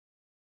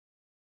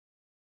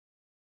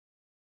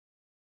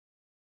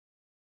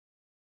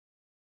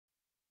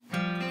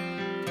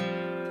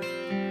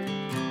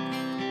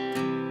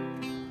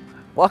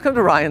Welcome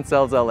to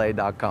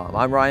RyanSellsLA.com.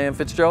 I'm Ryan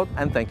Fitzgerald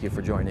and thank you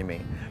for joining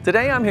me.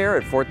 Today I'm here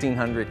at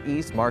 1400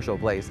 East Marshall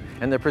Place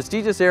in the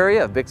prestigious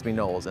area of Bixby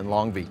Knolls in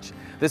Long Beach.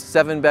 This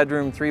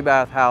 7-bedroom,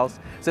 3-bath house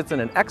sits in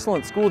an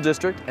excellent school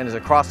district and is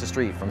across the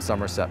street from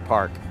Somerset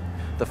Park.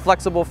 The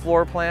flexible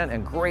floor plan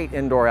and great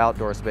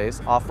indoor-outdoor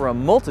space offer a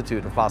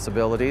multitude of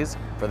possibilities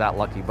for that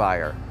lucky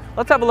buyer.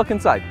 Let's have a look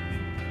inside.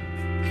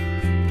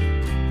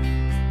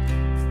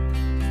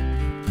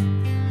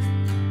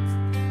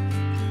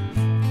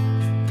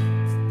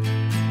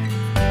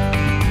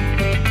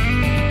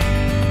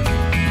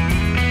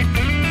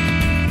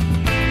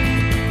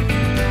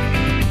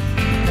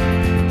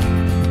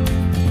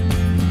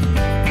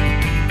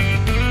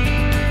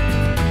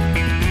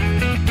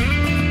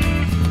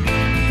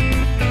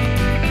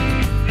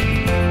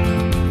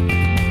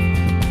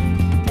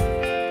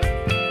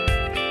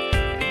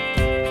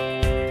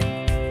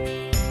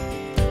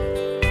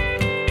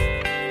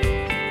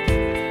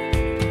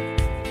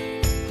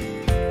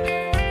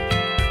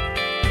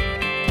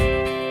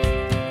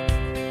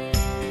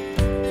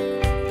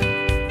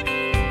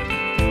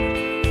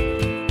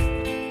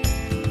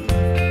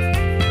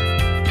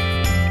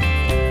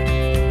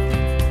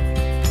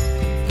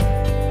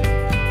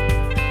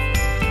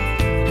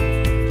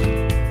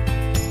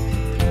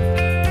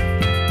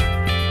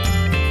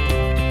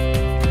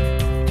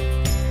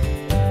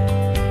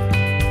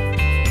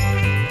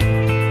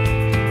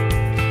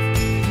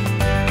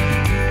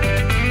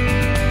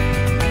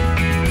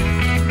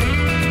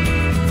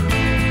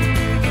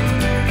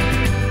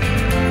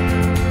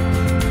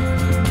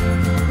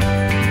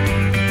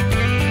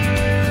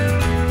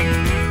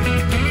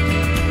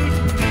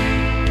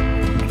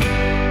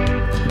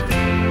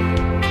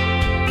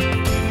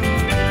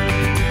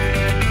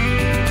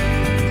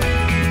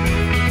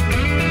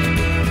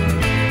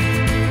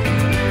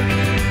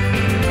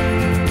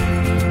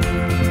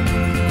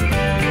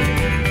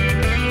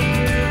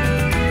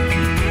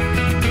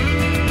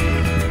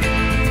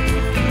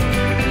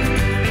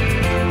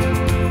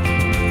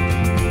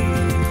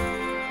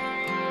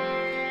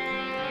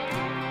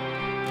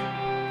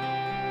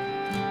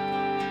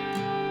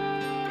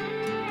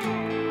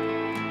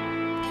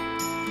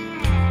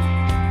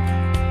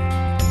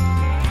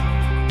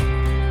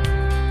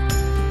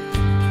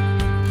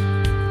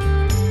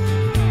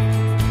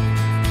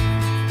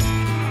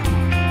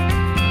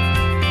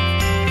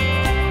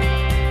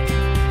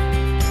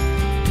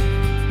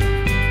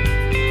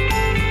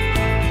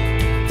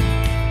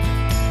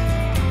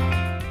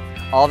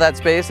 All that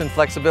space and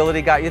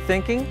flexibility got you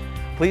thinking?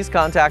 Please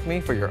contact me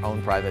for your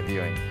own private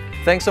viewing.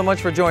 Thanks so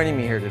much for joining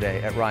me here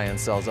today at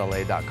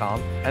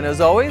RyanSellsLA.com. And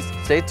as always,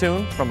 stay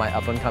tuned for my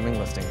up-and-coming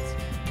listings.